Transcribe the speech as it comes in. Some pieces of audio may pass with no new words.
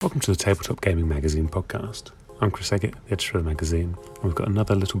Welcome to the Tabletop Gaming Magazine podcast. I'm Chris Eggett, the editor of the magazine, and we've got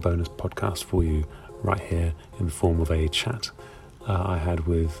another little bonus podcast for you right here in the form of a chat I had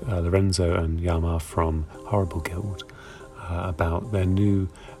with Lorenzo and Yama from Horrible Guild about their new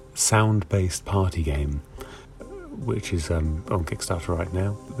sound-based party game, which is on Kickstarter right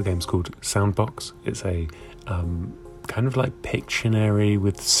now. The game's called Soundbox. It's a kind of like Pictionary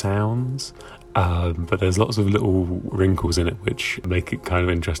with sounds. But there's lots of little wrinkles in it which make it kind of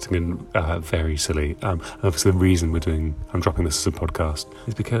interesting and very silly. And obviously the reason I'm dropping this as a podcast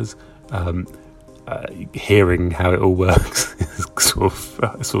is because hearing how it all works is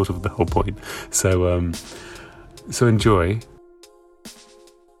sort of the whole point. So enjoy.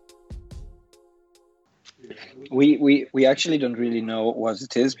 We actually don't really know what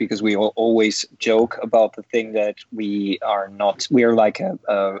it is because we always joke about the thing that we are like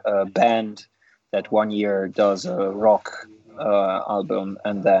a band that one year does a rock album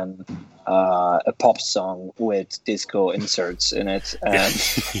and then a pop song with disco inserts in it. And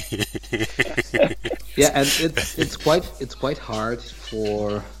yeah, and it's quite hard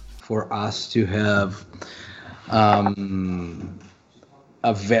for us to have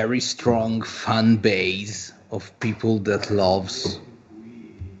a very strong fan base of people that loves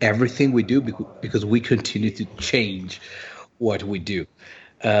everything we do because we continue to change what we do.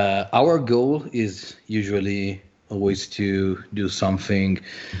 Our goal is usually always to do something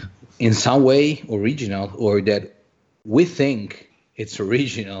in some way original, or that we think it's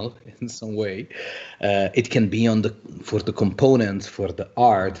original in some way. It can be for the components, for the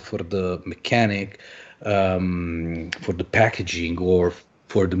art, for the mechanic, for the packaging, or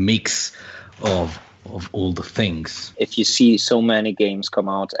for the mix of all the things. If you see so many games come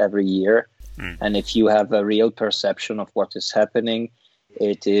out every year, and if you have a real perception of what is happening,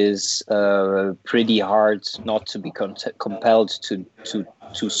 it is pretty hard not to be compelled to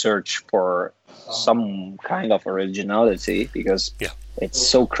search for some kind of originality because it's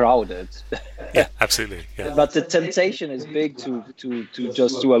so crowded. Yeah, absolutely. Yeah. But the temptation is big to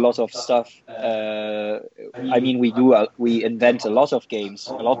just do a lot of stuff. I mean, we invent a lot of games,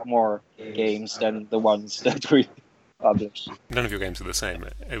 a lot more games than the ones that we publish. None of your games are the same,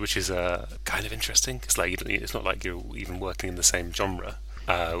 which is kind of interesting. It's not like you're even working in the same genre,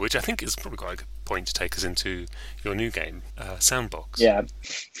 which I think is probably quite a good point to take us into your new game, Soundbox. Yeah.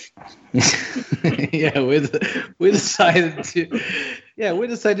 Yeah, we decided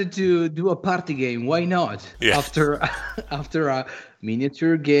to do a party game. Why not? Yeah. After a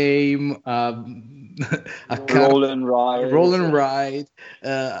miniature game, a roll and ride,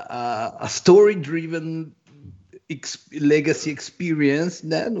 a story-driven legacy experience,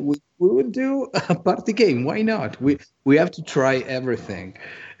 then we would do a party game. Why not? We have to try everything,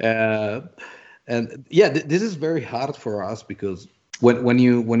 and yeah, this is very hard for us because when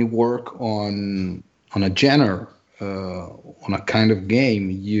you work on a genre, on a kind of game,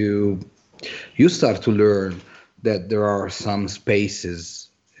 you start to learn that there are some spaces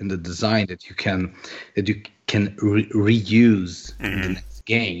in the design that you can reuse in the next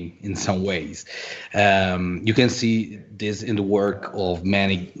game in some ways. You can see this in the work of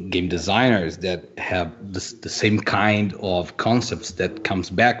many game designers that have the same kind of concepts that comes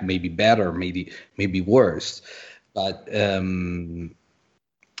back, maybe better, maybe worse. But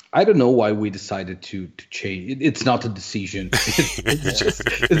I don't know why we decided to change. It's not a decision.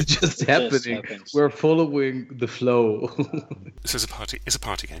 It's just happening. We're following the flow. So it's a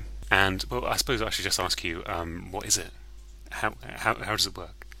party game, and well, I suppose I should just ask you, what is it? How does it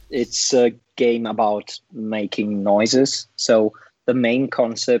work? It's a game about making noises. So the main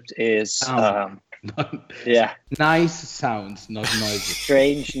concept is nice sounds, not noises.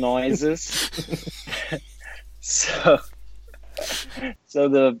 Strange noises. So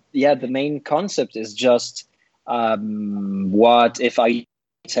the main concept is just what if I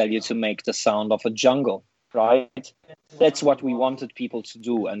tell you to make the sound of a jungle, right? That's what we wanted people to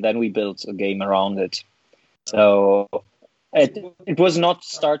do, and then we built a game around it. So it was not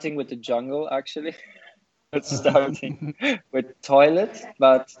starting with the jungle, actually. It's starting with toilet,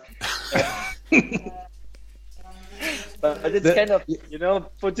 but it's kind of,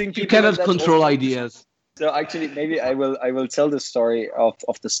 putting people. You cannot control ideas. So actually, maybe I will tell the story of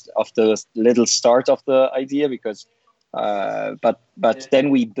the little start of the idea because, but then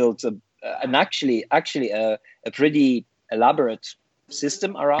we built a pretty elaborate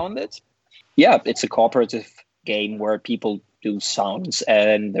system around it. Yeah, it's a cooperative game where people do sounds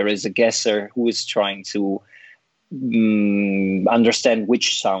and there is a guesser who is trying to understand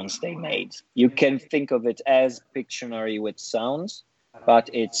which sounds they made. You can think of it as Pictionary with sounds,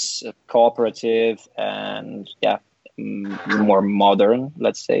 but it's cooperative and more modern,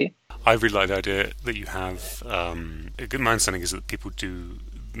 let's say. I really like the idea that you have. My understanding is that people do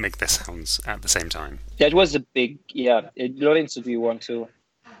make their sounds at the same time. That was a big, Lorenzo, do you want to?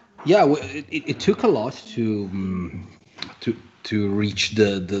 Yeah, it took a lot to reach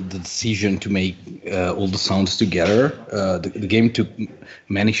the decision to make all the sounds together. The game took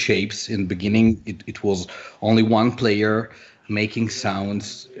many shapes. In the beginning, it was only one player making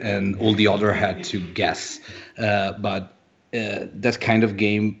sounds, and all the other had to guess. But that kind of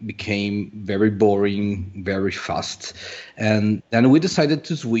game became very boring very fast, and then we decided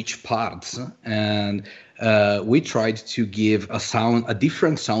to switch parts, and we tried to give a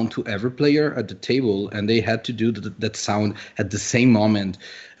different sound to every player at the table, and they had to do that sound at the same moment,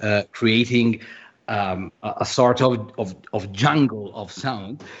 creating a sort of jungle of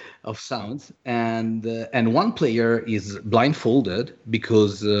sounds, and one player is blindfolded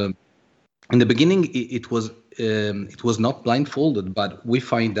because in the beginning it was not blindfolded, but we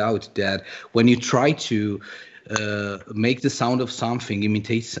find out that when you try to make the sound of something,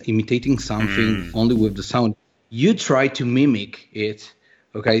 imitating something only with the sound, you try to mimic it.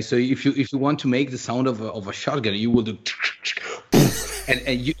 Okay, so if you want to make the sound of a shotgun, you will do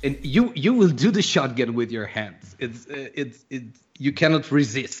and you will do the shotgun with your hands. It's you cannot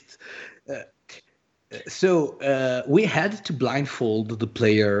resist. So we had to blindfold the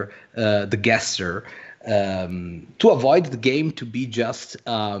player, the guesser, to avoid the game to be just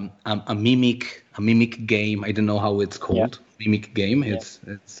a mimic game. I don't know how it's called. Yeah. Mimic game. Yeah. It's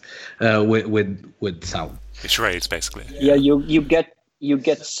with sound. It's charades, basically. Yeah, you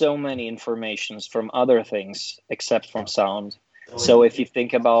get so many informations from other things except from sound. So if you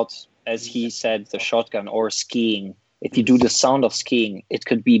think about, as he said, the shotgun or skiing, if you do the sound of skiing, it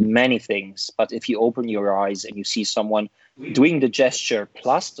could be many things. But if you open your eyes and you see someone doing the gesture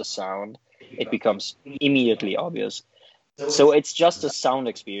plus the sound, it becomes immediately obvious. So it's just a sound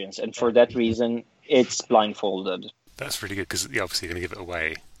experience. And for that reason, it's blindfolded. That's really good because you're obviously going to give it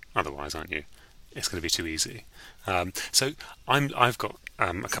away otherwise, aren't you? It's going to be too easy. So I've got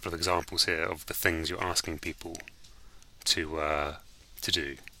a couple of examples here of the things you're asking people to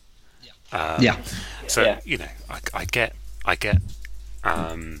do. So you know, I get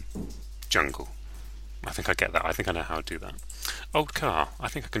jungle. I think I get that. I think I know how to do that. Old car. I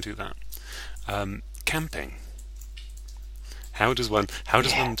think I can do that. Camping. How does one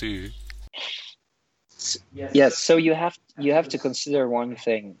do? Yes. So you have to consider one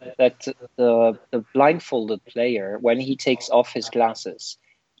thing, that the blindfolded player, when he takes off his glasses,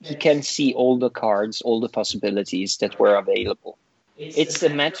 he can see all the cards, all the possibilities that were available. It's a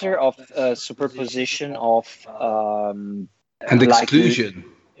matter of superposition of and exclusion.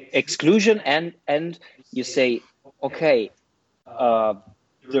 Exclusion and you say, okay,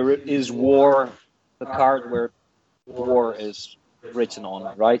 there is war, the card where war is written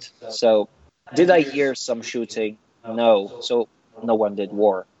on, right? So did I hear some shooting? No. So no one did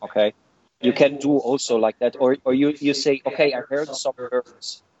war, okay? You can do also like that. Or you say, okay, I heard some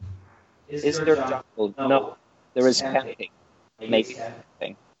birds. Is there jungle? No. There is camping. Maybe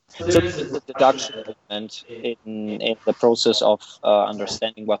camping. So this is the deduction element in the process of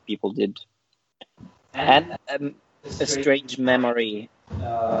understanding what people did. And a strange memory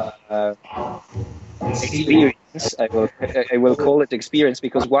experience. I will call it experience,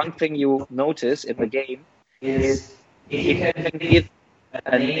 because one thing you notice in the game is if you can give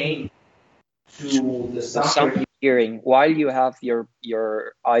a name to the sound you're hearing while you have your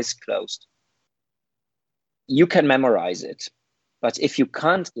eyes closed, you can memorize it. But if you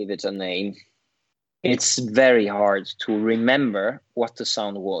can't give it a name, it's very hard to remember what the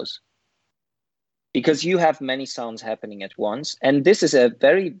sound was, because you have many sounds happening at once. And this is a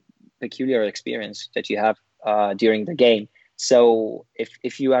very peculiar experience that you have during the game. So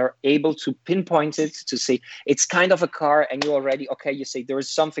if you are able to pinpoint it, to say it's kind of a car, and you already, okay, you say there is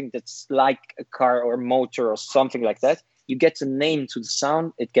something that's like a car or motor or something like that, you get a name to the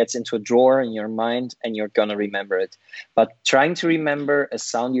sound, it gets into a drawer in your mind, and you're going to remember it. But trying to remember a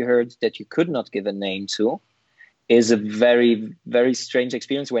sound you heard that you could not give a name to is a very, very strange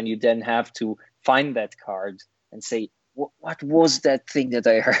experience, when you then have to find that card and say, what was that thing that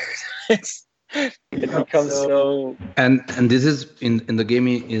I heard? It becomes so... And this is in the game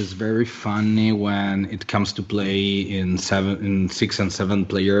is very funny when it comes to play in 6 and 7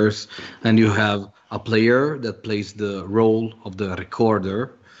 players, and you have a player that plays the role of the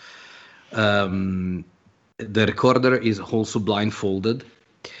recorder. The recorder is also blindfolded,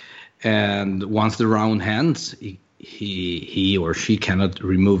 and once the round ends, he or she cannot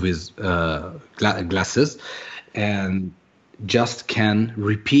remove his glasses, and just can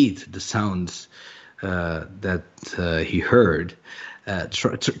repeat the sounds that he heard,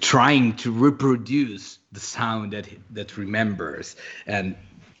 trying to reproduce the sound that remembers. And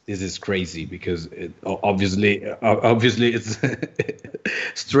this is crazy because obviously it's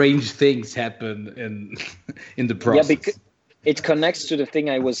strange things happen in the process. Yeah, because it connects to the thing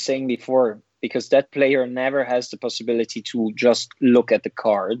I was saying before, because that player never has the possibility to just look at the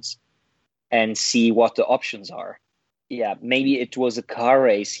cards and see what the options are. Yeah, maybe it was a car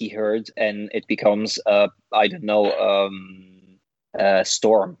race he heard, and it becomes I don't know,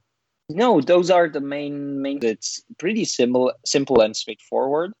 storm. No, those are the main. It's pretty simple and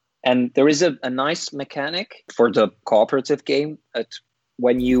straightforward. And there is a nice mechanic for the cooperative game.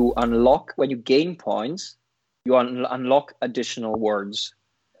 When you gain points, you unlock additional words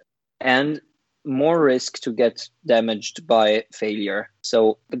and more risk to get damaged by failure.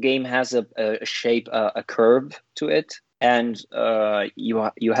 So the game has a shape, a curve to it, and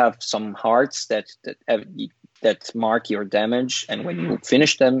you have some hearts that mark your damage, and when you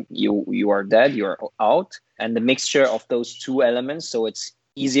finish them, you are dead, you're out. And the mixture of those two elements, so it's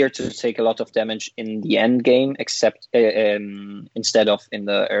easier to take a lot of damage in the end game, except instead of in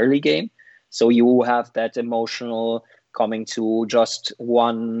the early game. So you have that emotional coming to just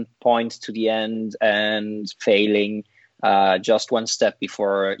 1 point to the end and failing just one step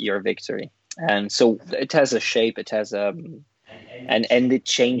before your victory. And so it has a shape, it has and it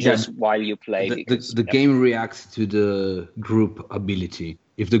changes while you play. The game reacts to the group ability.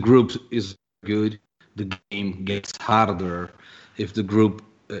 If the group is good, the game gets harder. If the group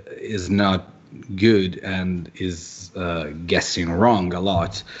is not good and is guessing wrong a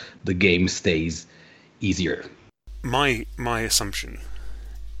lot, the game stays easier. My assumption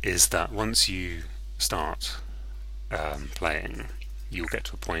is that once you start playing, you'll get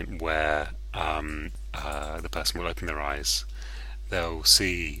to a point where the person will open their eyes. They'll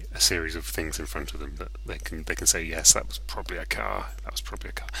see a series of things in front of them that they can say, yes, that was probably a car,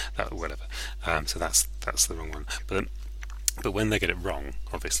 that whatever. So that's the wrong one. But when they get it wrong,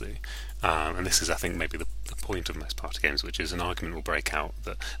 obviously, and this is, I think, maybe the point of most party games, which is an argument will break out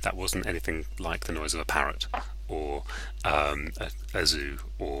that wasn't anything like the noise of a parrot or a zoo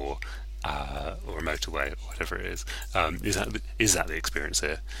or a motorway or whatever it is. Is that the experience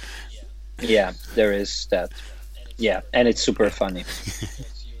here? Yeah, there is that. Yeah, and it's super funny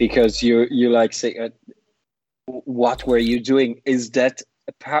because you like say, what were you doing? Is that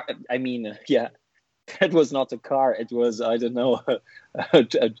a parrot? I mean, yeah. That was not a car. It was, I don't know, a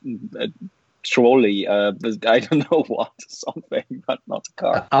trolley. I don't know what, something, but not a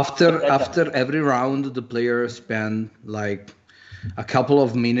car. After every round, the players spend like a couple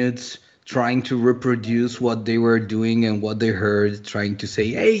of minutes trying to reproduce what they were doing and what they heard, trying to say,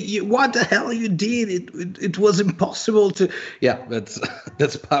 "Hey, what the hell you did? It was impossible to." Yeah, that's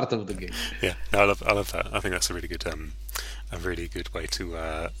part of the game. Yeah, no, I love that. I think that's a really good way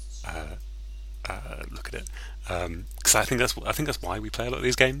to. Look at it, because I think that's why we play a lot of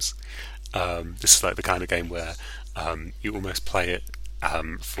these games. This is like the kind of game where you almost play it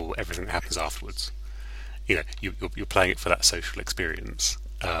for everything that happens afterwards. You know, you're playing it for that social experience.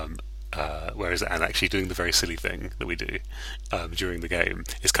 Whereas and actually doing the very silly thing that we do during the game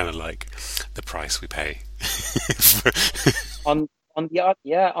is kind of like the price we pay. On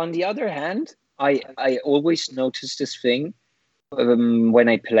the other hand, I always notice this thing. When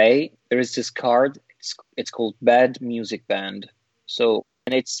I play, there is this card. It's called Bad Music Band. So,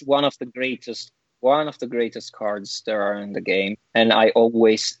 and it's one of the greatest cards there are in the game. And I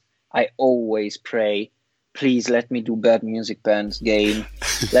always pray, please let me do Bad Music Band game.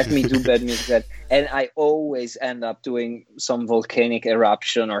 Let me do Bad Music Band. And I always end up doing some volcanic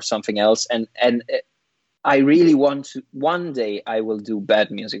eruption or something else. And I really want to. One day I will do Bad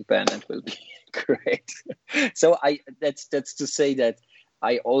Music Band. It will be great. So that's to say that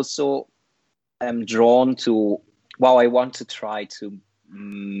I also am drawn to. Well, I want to try to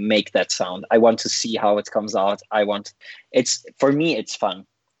make that sound. I want to see how it comes out. For me, it's fun.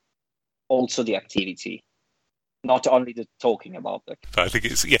 Also, the activity, not only the talking about it. But I think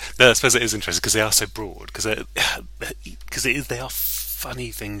I suppose it is interesting because they are so broad. Because they are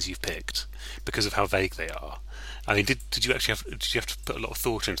funny things you've picked because of how vague they are. I mean, did you actually have to put a lot of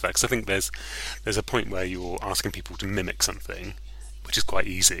thought into that? Because I think there's a point where you're asking people to mimic something, which is quite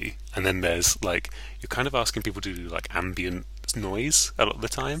easy, and then there's like you're kind of asking people to do like ambient noise a lot of the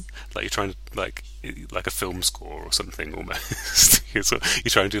time, like you're trying to like a film score or something almost. So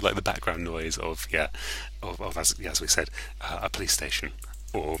you try and do like the background noise of as we said, a police station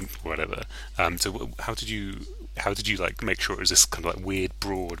or whatever. So how did you like make sure it was this kind of like weird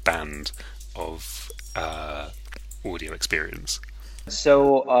broad band of audio experience?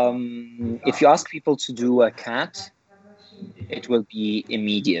 So if you ask people to do a cat, it will be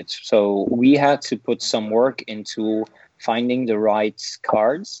immediate. So we had to put some work into finding the right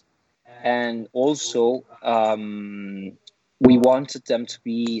cards, and also we wanted them to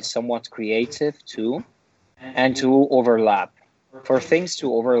be somewhat creative too, and to overlap. For things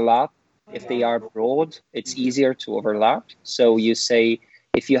to overlap, if they are broad, it's easier to overlap. So you say,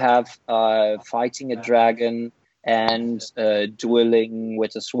 if you have fighting a dragon and dueling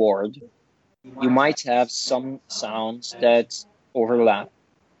with a sword, you might have some sounds that overlap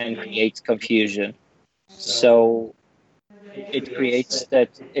and create confusion. So it creates that,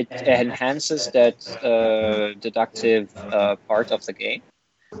 it enhances that deductive part of the game.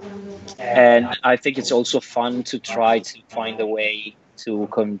 And I think it's also fun to try to find a way to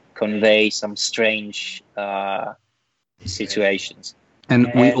convey some strange situations. And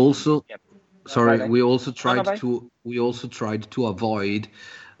we also, Yep. sorry, Bye-bye. we also No, tried bye. to avoid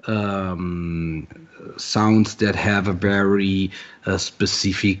sounds that have a very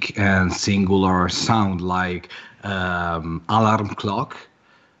specific and singular sound, like alarm clock.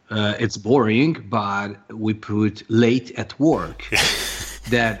 It's boring, but we put late at work.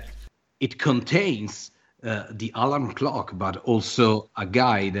 That it contains the alarm clock, but also a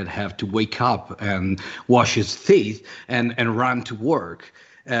guy that have to wake up and wash his teeth and run to work.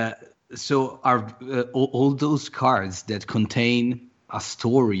 So all those cards that contain a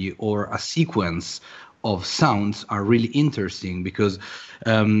story or a sequence of sounds are really interesting, because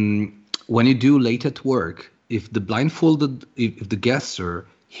when you do late at work, if if the guesser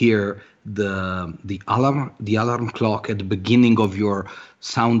hear the alarm clock at the beginning of your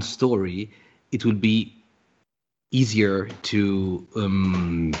sound story, it would be easier to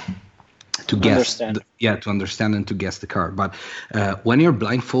guess, to understand and to guess the card. But when you're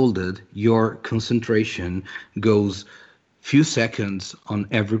blindfolded, your concentration goes few seconds on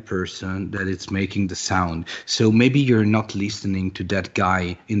every person that it's making the sound. So maybe you're not listening to that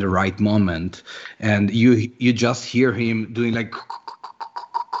guy in the right moment, and you just hear him doing like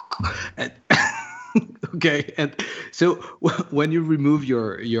and, okay, and so when you remove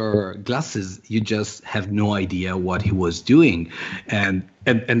your glasses, you just have no idea what he was doing, and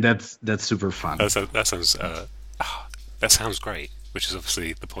that's super fun. That sounds great, which is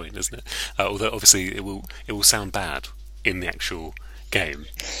obviously the point, isn't it? Although obviously it will sound bad in the actual game.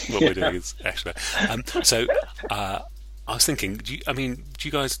 What we're doing is actually so. I was thinking, do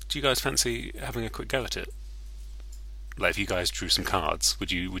you guys fancy having a quick go at it? Like, if you guys drew some cards,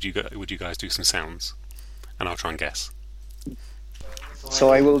 would you guys do some sounds, and I'll try and guess. So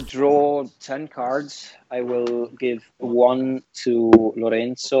I will draw 10 cards. I will give one to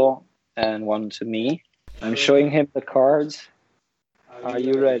Lorenzo and one to me. I'm showing him the cards. Are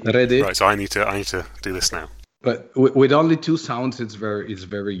you ready? Ready? Right. So I need to do this now. But with only two sounds, it's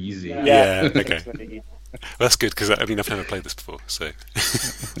very easy. Yeah. Okay. Well, that's good, because I've never played this before. So.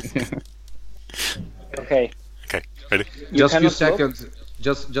 Okay. Okay. Ready? Just few seconds.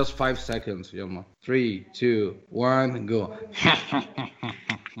 Just 5 seconds, Yoma. 3, 2, 1, go.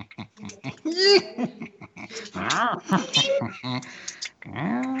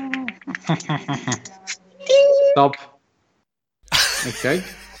 Stop. Okay.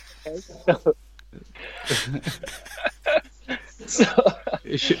 So,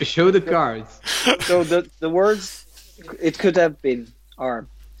 show the cards. So the words, it could have been are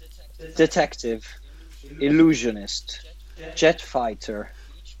detective, illusionist, jet fighter,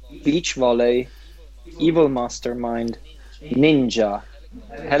 beach volley, evil mastermind, ninja,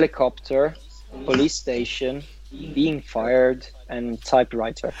 helicopter, police station, being fired, and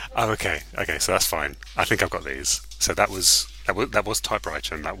typewriter. Oh, okay. So that's fine. I think I've got these. So that was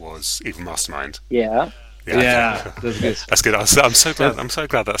typewriter, and that was evil mastermind. Yeah. Yeah, that's good. That's good. I'm so glad. I'm so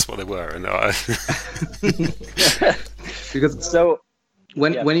glad that's what they were. And because so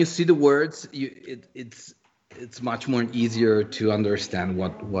when you see the words, it's much more easier to understand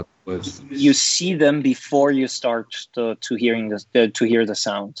what was. You see them before you start to hear the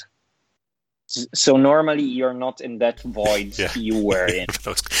sound. So normally you're not in that void you were in.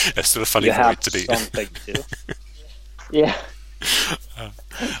 It's still a funny void to be. Something to. Yeah.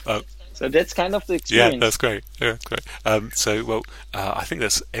 So that's kind of the experience. Yeah, that's great. Yeah, great. So, I think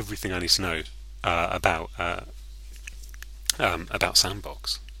that's everything I need to know about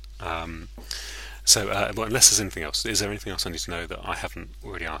Sandbox. Well, unless there's anything else, is there anything else I need to know that I haven't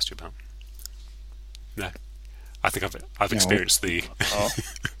already asked you about? No, I think I've experienced the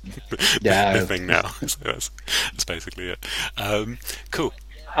the thing now. So that's basically it. Cool.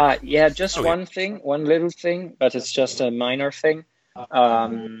 Just one little thing, but it's just a minor thing.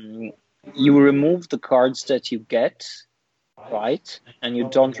 You remove the cards that you get right, and you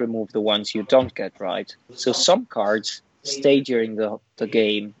don't remove the ones you don't get right. So some cards stay during the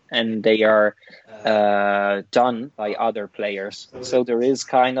game, and they are done by other players. So there is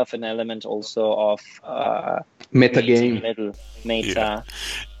kind of an element also of Meta creating game. a little meta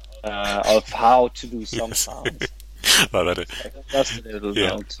of how to do some sounds. Like that. Just a little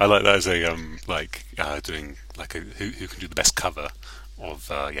note. I like that as a doing like a who can do the best cover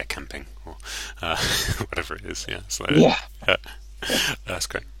of camping or whatever it is. Yeah, so, that's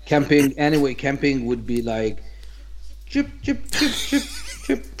great. Camping would be like chip chip chip chip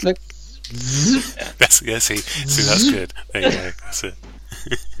chip like That's see that's good. There you go. That's it.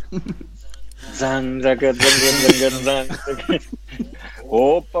 Zang, zang, zang, zang.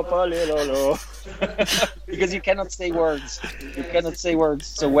 Oh, papa, lilo. Because you cannot say words. You cannot say words.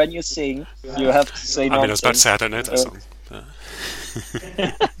 So when you sing, you have to say nonsense. I was about to say I don't know that song.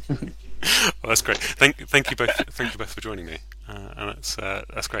 Well, that's great. Thank you both. Thank you both for joining me. And that's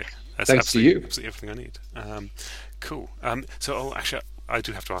great. That's Thanks to you. Absolutely everything I need. Cool. So actually, I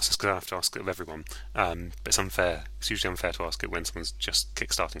do have to ask this because I have to ask it of everyone. But it's unfair. It's usually unfair to ask it when someone's just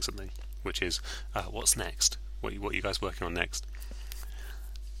kickstarting something, which is what's next. What are you guys working on next?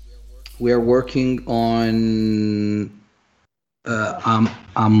 We are working on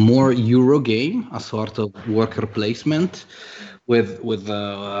a more Euro game, a sort of worker placement with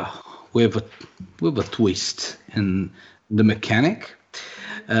a twist in the mechanic,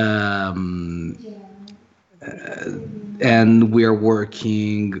 and we are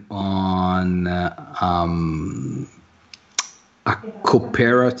working on a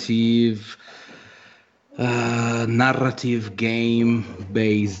cooperative narrative game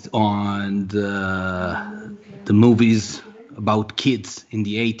based on the movies about kids in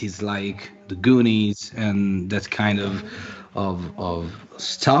the 80s, like the Goonies and that kind of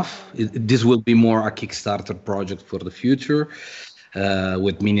stuff. This will be more a Kickstarter project for the future,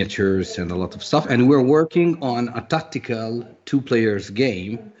 with miniatures and a lot of stuff. And we're working on a tactical 2-players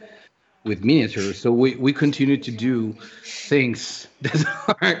game with miniatures. So we continue to do things that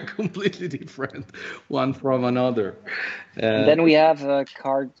are completely different one from another. And then we have a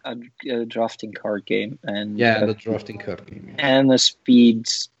drafting card game, and the drafting card game, and a speed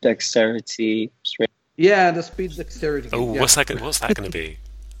dexterity. The speed dexterity game. Oh, what's that going to be?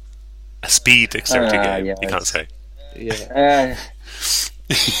 A speed dexterity game? Yes. You can't say. Yeah.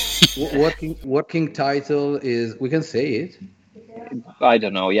 Working title is, we can say it. I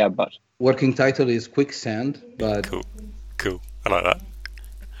don't know. Yeah, but working title is Quicksand. But cool. I like that.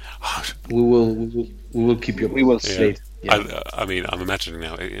 We will keep you. We will say. Yeah. I mean, I'm imagining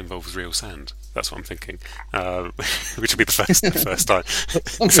now it involves real sand. That's what I'm thinking. Which will be the first time.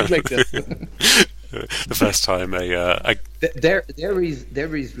 Something like that. The first time there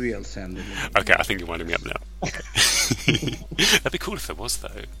is real sand in it. Okay, I think you're winding me up now. Okay. That'd be cool if there was,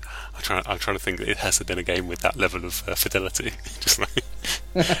 though. I'm trying to think that it has been a game with that level of fidelity. Just like,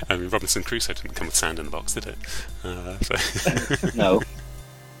 I mean, Robinson Crusoe didn't come with sand in the box, did it? No.